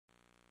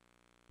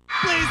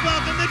Please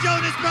welcome the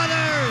Jonas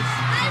Brothers!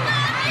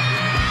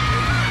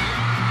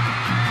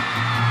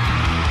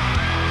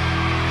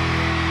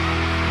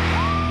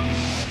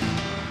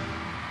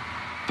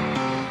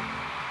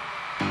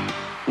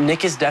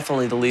 Nick is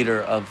definitely the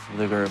leader of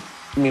the group.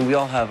 I mean, we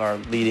all have our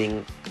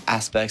leading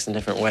aspects in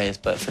different ways,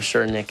 but for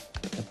sure, Nick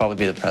will probably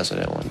be the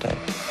president one day.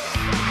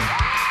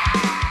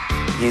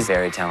 He's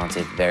very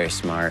talented, very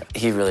smart.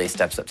 He really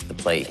steps up to the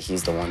plate.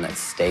 He's the one that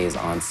stays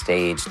on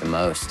stage the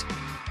most.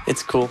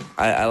 It's cool.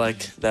 I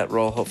like that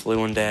role. Hopefully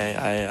one day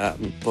I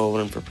will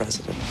run for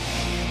president.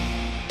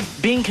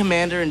 Being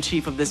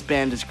commander-in-chief of this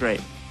band is great,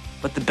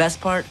 but the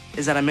best part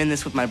is that I'm in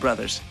this with my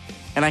brothers,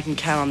 and I can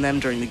count on them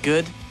during the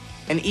good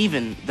and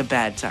even the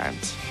bad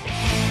times.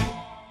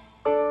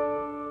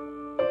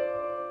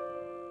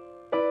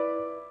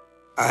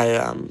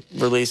 I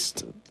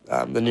released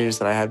the news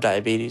that I have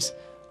diabetes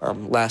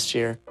last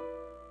year.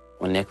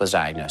 When Nick was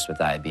diagnosed with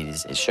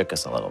diabetes, it shook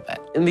us a little bit.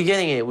 In the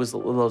beginning, it was a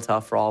little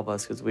tough for all of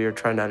us because we were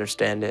trying to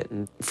understand it.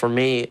 And for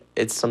me,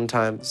 it's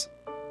sometimes,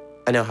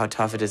 I know how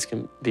tough it is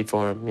can be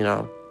for him, you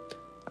know.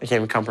 I can't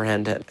even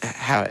comprehend it,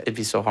 how it'd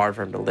be so hard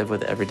for him to live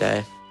with it every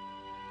day.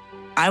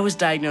 I was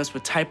diagnosed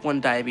with type 1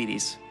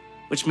 diabetes,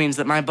 which means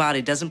that my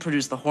body doesn't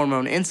produce the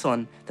hormone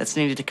insulin that's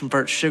needed to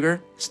convert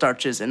sugar,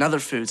 starches, and other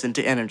foods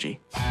into energy.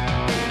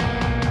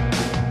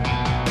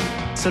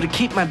 So to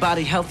keep my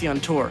body healthy on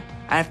tour,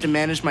 I have to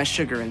manage my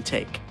sugar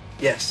intake.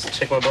 Yes,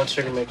 check my blood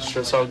sugar, make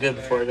sure it's all good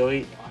before I go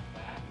eat.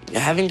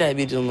 Having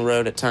diabetes on the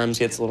road at times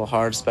gets a little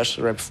hard,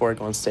 especially right before I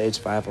go on stage.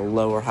 If I have a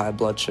low or high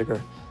blood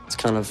sugar, it's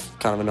kind of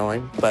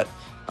annoying. But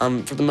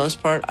for the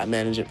most part, I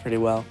manage it pretty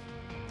well.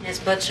 His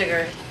blood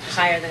sugar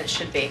higher than it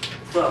should be.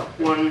 Well,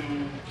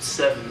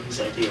 170 is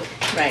ideal.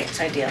 Right,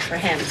 it's ideal for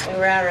him. We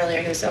were out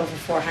earlier, he was over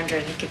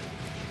 400, he could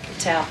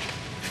tell.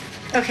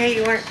 Okay,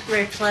 you weren't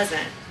very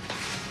pleasant.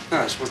 No,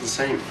 I just wasn't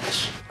saying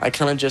much. I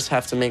kind of just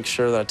have to make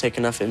sure that I take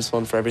enough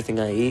insulin for everything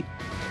I eat.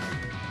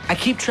 I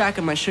keep track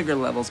of my sugar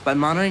levels by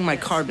monitoring my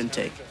carb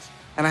intake,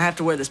 and I have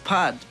to wear this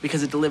pod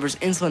because it delivers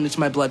insulin into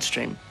my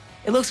bloodstream.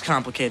 It looks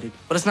complicated,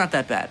 but it's not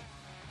that bad.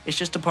 It's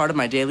just a part of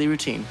my daily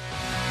routine.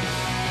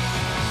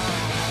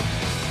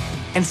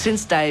 And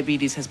since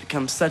diabetes has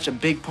become such a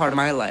big part of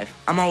my life,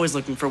 I'm always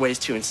looking for ways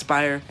to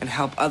inspire and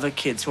help other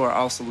kids who are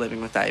also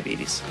living with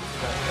diabetes.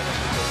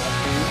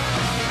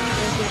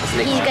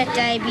 He's got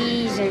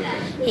diabetes, and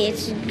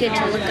it's good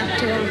to look up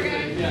to him.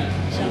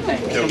 So,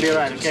 it's gonna be all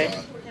right, okay?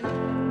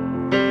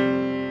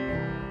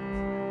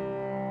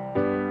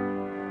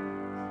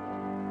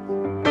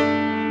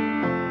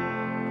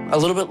 A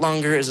Little Bit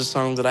Longer is a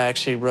song that I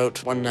actually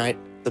wrote one night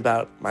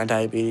about my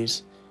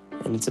diabetes,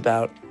 and it's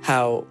about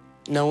how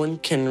no one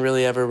can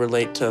really ever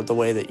relate to the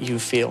way that you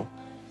feel.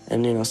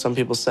 And, you know, some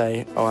people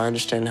say, oh, I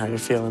understand how you're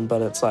feeling,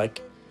 but it's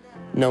like,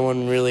 no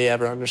one really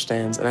ever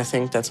understands. And I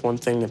think that's one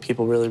thing that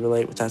people really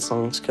relate with that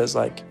song, because,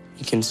 like,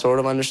 you can sort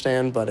of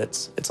understand, but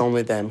it's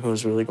only them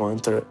who's really going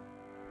through it.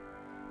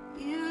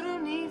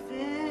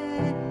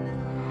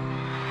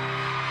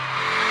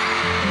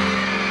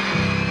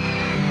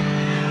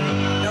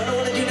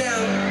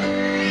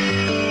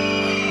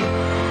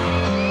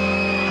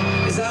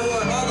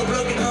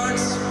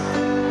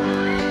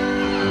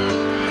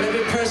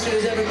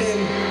 Who's ever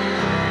been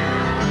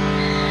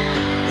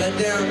let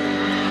down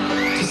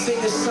to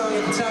sing this song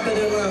at the top of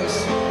their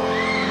lungs.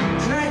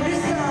 Tonight,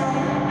 this song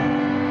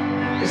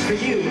is for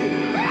you.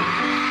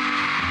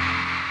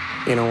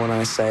 You know, when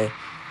I say,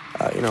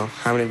 you know,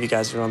 how many of you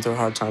guys are going through a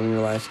hard time in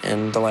your life,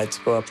 and the lights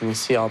go up and you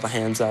see all the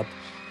hands up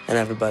and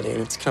everybody,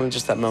 and it's kind of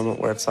just that moment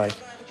where it's like,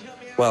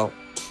 well,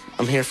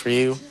 I'm here for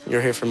you,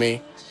 you're here for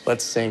me,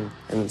 let's sing.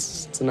 And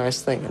it's a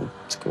nice thing, and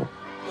it's cool.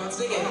 Let's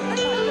sing it.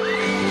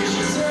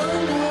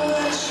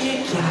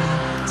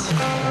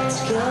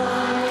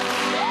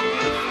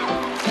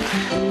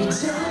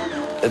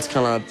 It's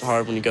kind of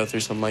hard when you go through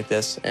something like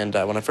this, and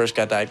when I first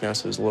got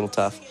diagnosed, it was a little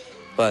tough.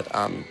 But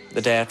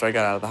the day after I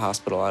got out of the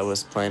hospital, I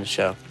was playing a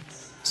show.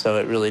 So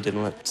it really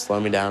didn't slow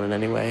me down in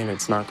any way, and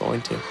it's not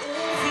going to.